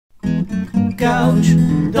couch,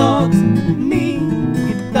 dogs, me,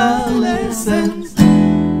 guitar lessons.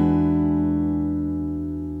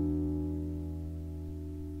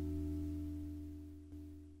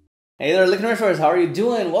 Hey there, LickNRiffers, how are you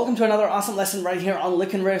doing? Welcome to another awesome lesson right here on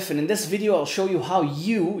LickNRiff, and in this video I'll show you how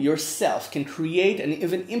you, yourself, can create and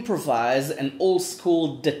even improvise an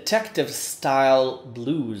old-school detective-style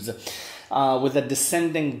blues with a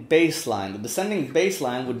descending bass line. The descending bass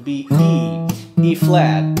line would be E,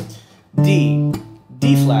 E-flat, D,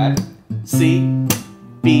 D-flat, C,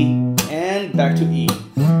 B, and back to E.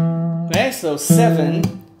 Okay, so 7,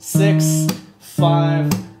 6,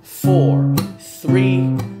 5, 4,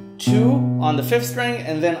 3, 2 on the 5th string,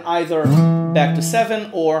 and then either back to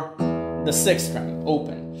 7 or the 6th string,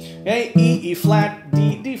 open. Okay, E, E flat,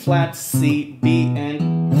 D, D flat, C, B,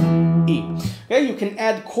 and E. Okay, you can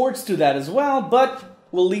add chords to that as well, but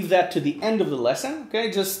we'll leave that to the end of the lesson,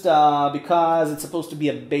 okay, just because it's supposed to be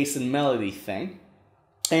a bass and melody thing.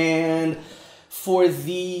 And for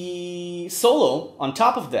the solo, on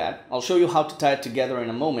top of that, I'll show you how to tie it together in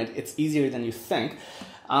a moment. It's easier than you think.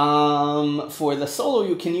 For the solo,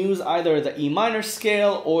 you can use either the E minor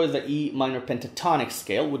scale or the E minor pentatonic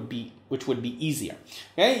scale, which would be easier.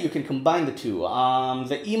 Okay, you can combine the two.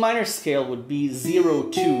 The E minor scale would be 0,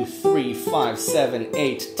 2, 3, 5, 7,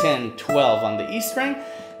 8, 10, 12 on the E string.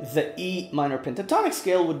 The E minor pentatonic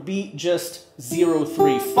scale would be just 0,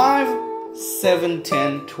 3, 5, 7,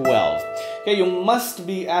 10, 12. Okay, you must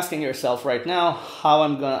be asking yourself right now, how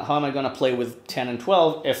am I gonna play with 10 and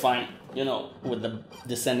 12 if I'm, you know, with the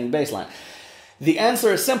descending bass line? The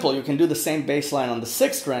answer is simple. You can do the same bass line on the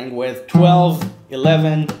 6th string with 12,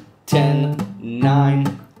 11, 10,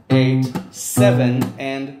 9, 8, 7,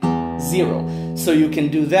 and 0. So you can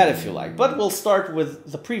do that if you like. But we'll start with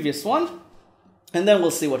the previous one, and then we'll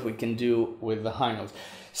see what we can do with the high notes.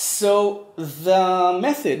 So the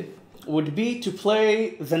method would be to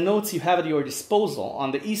play the notes you have at your disposal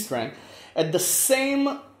on the E string at the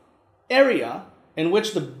same area in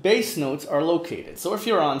which the bass notes are located. So if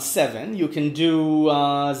you're on 7, you can do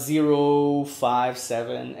 0, 5,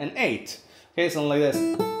 7, and 8. Okay, something like this.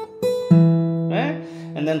 Okay?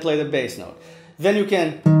 And then play the bass note. Then you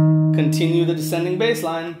can continue the descending bass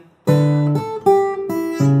line.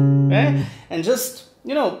 Okay? And just,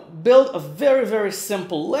 you know, build a very, very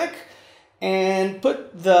simple lick and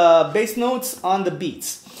put the bass notes on the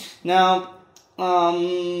beats. Now,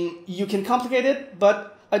 you can complicate it,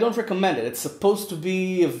 but I don't recommend it. It's supposed to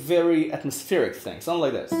be a very atmospheric thing, something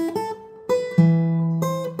like this.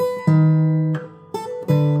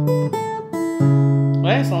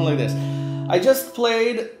 Okay, something like this. I just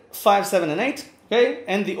played 5, 7, and 8, okay,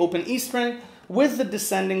 and the open E string with the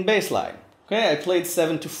descending bass line. Okay, I played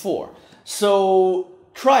 7 to 4. So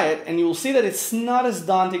try it, and you will see that it's not as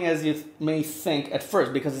daunting as you may think at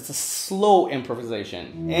first, because it's a slow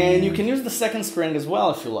improvisation. And you can use the 2nd string as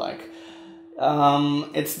well if you like.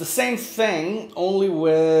 It's the same thing, only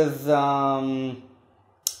with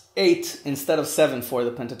 8 instead of 7 for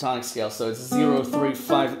the pentatonic scale. So it's 0, 3,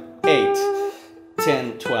 5, 8,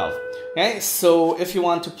 10, 12. Okay, so if you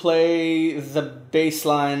want to play the bass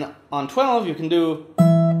line on 12, you can do,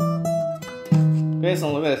 okay,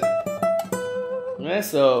 something like this. Okay,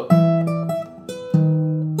 so,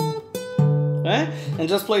 okay, and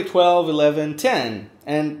just play 12, 11, 10.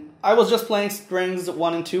 And I was just playing strings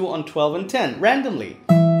 1 and 2 on 12 and 10, randomly.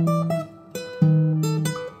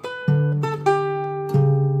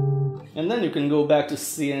 And then you can go back to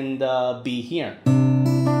C and B here.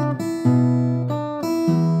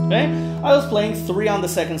 Okay? I was playing 3 on the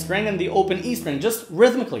 2nd string and the open E string, just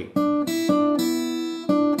rhythmically.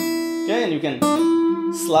 Okay, and you can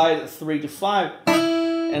slide 3 to 5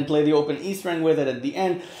 and play the open E string with it at the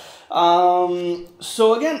end.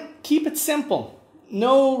 So again, keep it simple.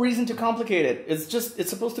 No reason to complicate it. It's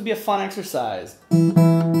supposed to be a fun exercise.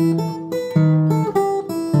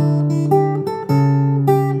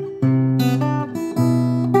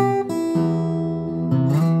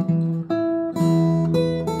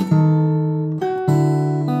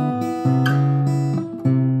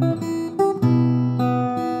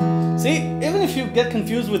 See, even if you get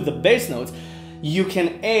confused with the bass notes, you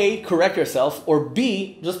can A, correct yourself, or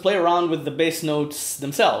B, just play around with the bass notes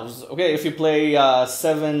themselves. Okay, if you play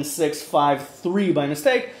 7, 6, 5, 3 by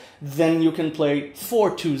mistake, then you can play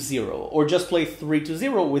 4, 2, 0, or just play 3 to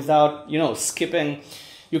 0 without, you know, skipping.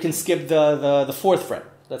 You can skip the 4th fret.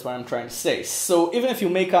 That's what I'm trying to say. So even if you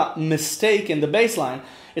make a mistake in the bass line,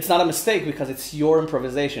 it's not a mistake because it's your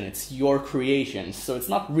improvisation, it's your creation. So it's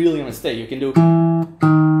not really a mistake. You can do,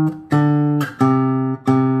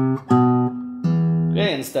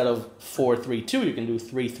 okay, instead of 4-3-2, you can do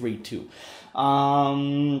 3-3-2.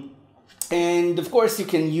 And And of course you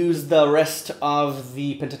can use the rest of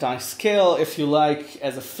the pentatonic scale if you like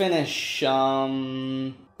as a finish.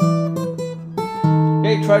 Okay,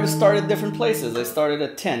 try to start at different places. I started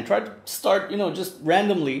at 10. Try to start, just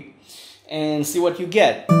randomly and see what you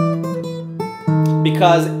get.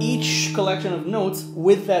 Because each collection of notes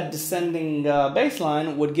with that descending bass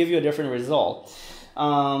line would give you a different result.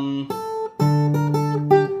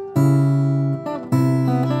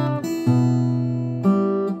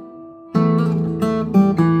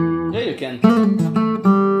 Yeah, you can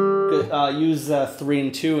use 3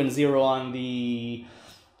 and 2 and 0 on the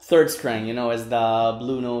third string, as the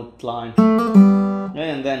blue note line.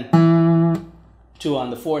 And then 2 on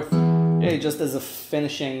the fourth. Yeah, just as a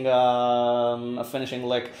finishing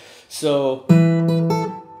lick. So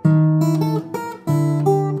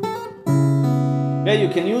yeah, you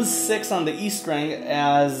can use 6 on the E string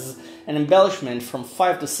as an embellishment from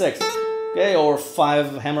 5 to 6. Okay, or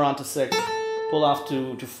 5 hammer on to 6, pull off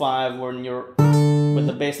to 5 when you're with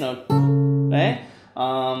the bass note. Okay,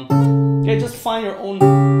 okay, just find your own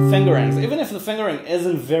fingerings. Even if the fingering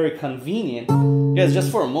isn't very convenient, yeah, it's just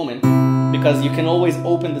for a moment, because you can always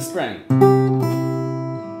open the string.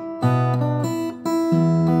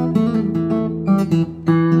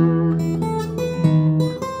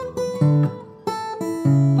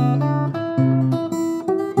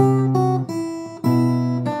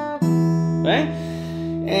 Okay?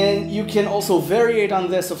 And you can also variate on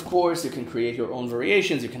this, of course. You can create your own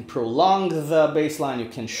variations. You can prolong the bass line. You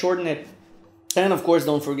can shorten it. And of course,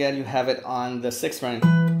 don't forget you have it on the 6th string.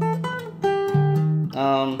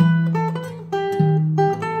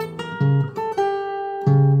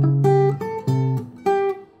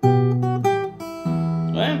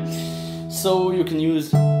 Right? So you can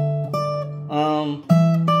use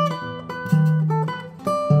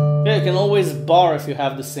yeah, you can always bar if you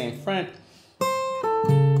have the same fret.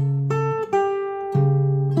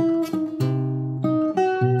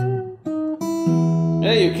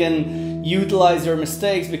 Yeah, you can utilize your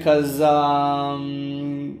mistakes, because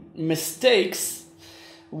mistakes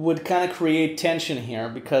would kind of create tension here,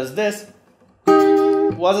 because this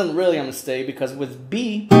wasn't really a mistake, because with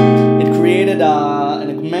B it created an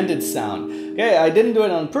augmented sound. Okay, I didn't do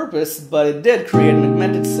it on purpose, but it did create an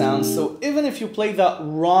augmented sound. So even if you play the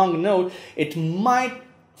wrong note, it might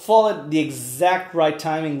fall at the exact right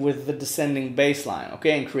timing with the descending bass line,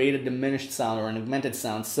 okay, and create a diminished sound or an augmented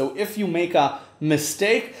sound. So if you make a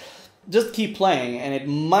mistake, just keep playing and it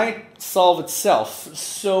might solve itself.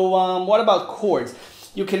 So what about chords?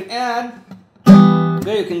 You can add,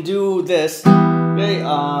 okay, you can do this, okay,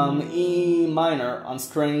 E minor on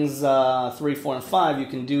strings 3, 4, and 5. You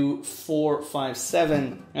can do 4, 5,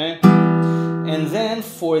 7, okay? And then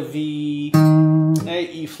for the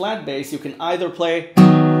E flat bass, you can either play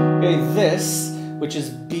this, which is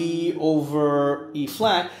B over E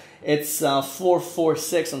flat. It's 4, 4,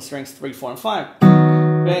 6 on strings 3, 4, and 5.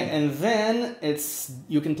 Okay, and then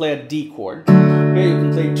you can play a D chord. Okay, you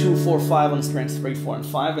can play 2, 4, 5 on strings 3, 4, and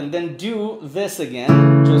 5, and then do this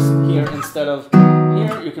again, just here instead of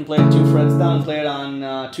here. You can play it 2 frets down, play it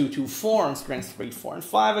on 2, 2, 4 on strings 3, 4, and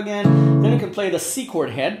 5 again. Then you can play the C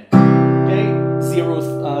chord head. Okay,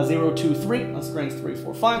 0, 0, 2, 3 on strings 3,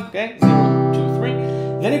 4, 5. Okay, 0, 2, 3.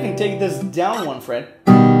 Then you can take this down 1 fret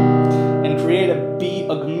and create a B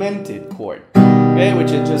augmented chord. Okay,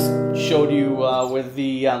 which I just showed you with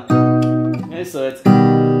the. Okay, so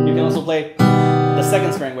you can also play the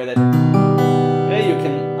 2nd string with it. Okay, you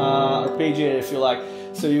can arpeggiate it if you like.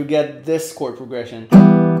 So you get this chord progression.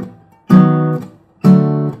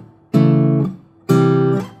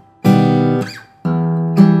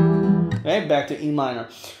 Okay, back to E minor.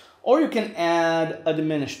 Or you can add a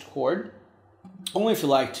diminished chord, only if you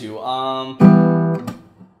like to.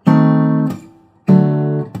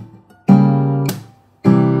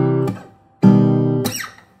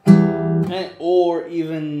 Or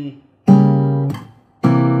even,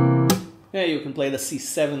 yeah, you can play the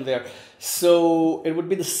C7 there. So it would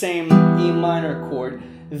be the same E minor chord.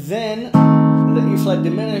 Then the E flat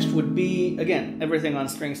diminished would be, again, everything on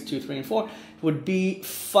strings 2, 3, and 4, would be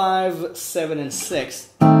 5, 7, and 6.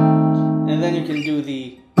 And then you can do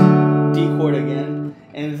the D chord again.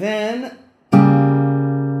 And then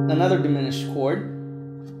another diminished chord.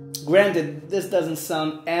 Granted, this doesn't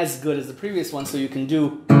sound as good as the previous one, so you can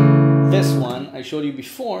do this one I showed you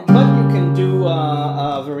before, but you can do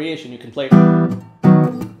a variation. You can play,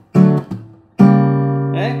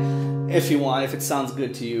 okay, if you want, if it sounds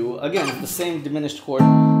good to you. Again, the same diminished chord,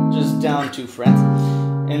 just down 2 frets,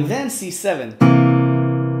 and then C7,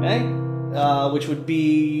 okay, which would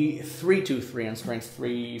be 3, 2, 3 on strings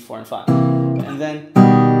 3, 4, and 5, and then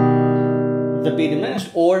the B diminished,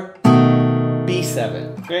 or B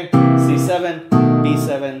B7. Okay, C7,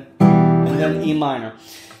 B7, and then E minor.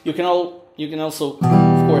 You can also,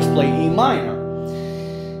 of course, play E minor.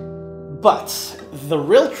 But the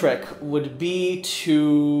real trick would be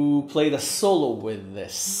to play the solo with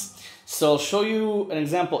this. So I'll show you an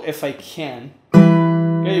example if I can.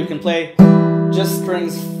 Okay, you can play just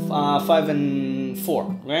strings 5 and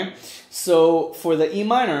 4. Okay, so for the E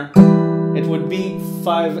minor, it would be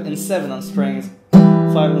 5 and 7 on strings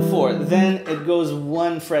 5 and 4. Then it goes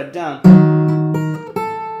 1 fret down.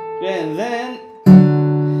 Okay, and then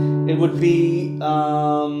it would be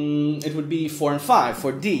 4 and 5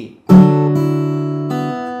 for D.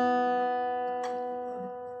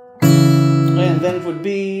 And then it would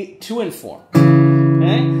be 2 and 4.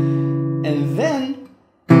 Okay, and then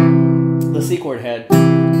the C chord head.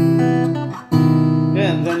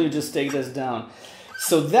 And then you just take this down.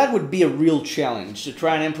 So that would be a real challenge, to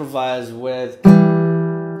try and improvise with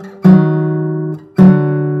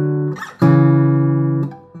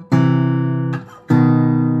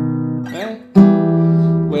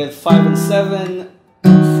with 5 and 7,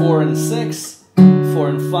 4 and 6, 4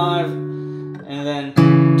 and 5, and then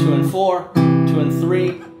 2 and 4, 2 and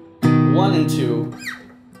 3, 1 and 2.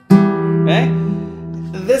 Okay?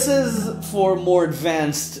 This is for more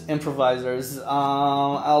advanced improvisers.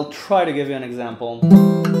 I'll try to give you an example.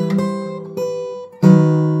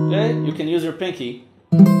 Okay? You can use your pinky.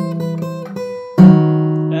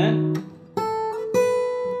 Okay?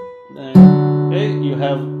 Then, okay, you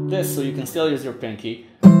have this, so you can still use your pinky.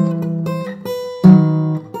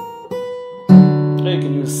 Okay, you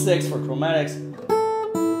can use 6 for chromatics.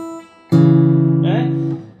 Okay?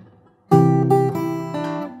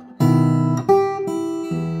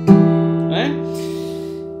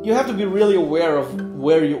 You have to be really aware of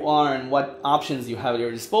where you are and what options you have at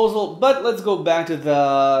your disposal, but let's go back to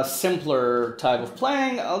the simpler type of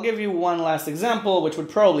playing. I'll give you one last example, which would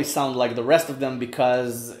probably sound like the rest of them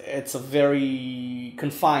because it's a very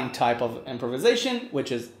confined type of improvisation,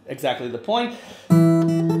 which is exactly the point.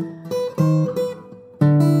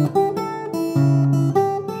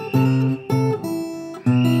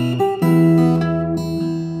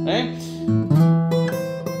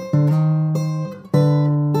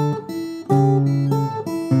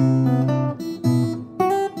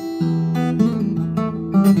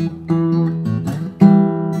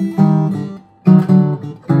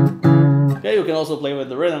 You can also play with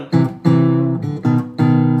the rhythm.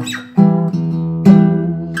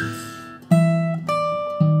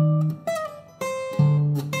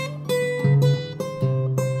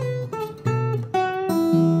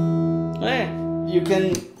 You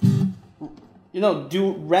can,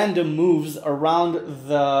 do random moves around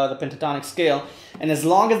the pentatonic scale, and as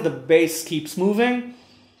long as the bass keeps moving,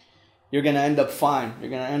 you're gonna end up fine.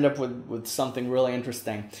 You're gonna end up with something really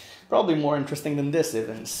interesting. Probably more interesting than this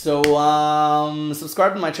even. So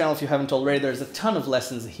subscribe to my channel if you haven't already. There's a ton of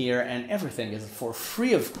lessons here and everything is for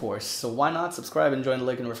free, of course. So why not subscribe and join the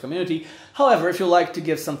LickNRiff community. However, if you like to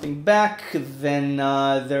give something back, then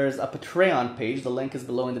there's a Patreon page. The link is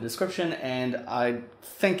below in the description, and I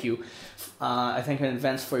thank you. I thank you in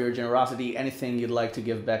advance for your generosity. Anything you'd like to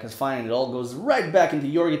give back is fine. And it all goes right back into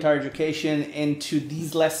your guitar education, into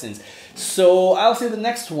these lessons. So I'll see you in the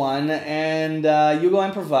next one, and you go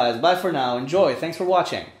improvise. Bye for now. Enjoy. Thanks for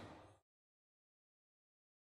watching.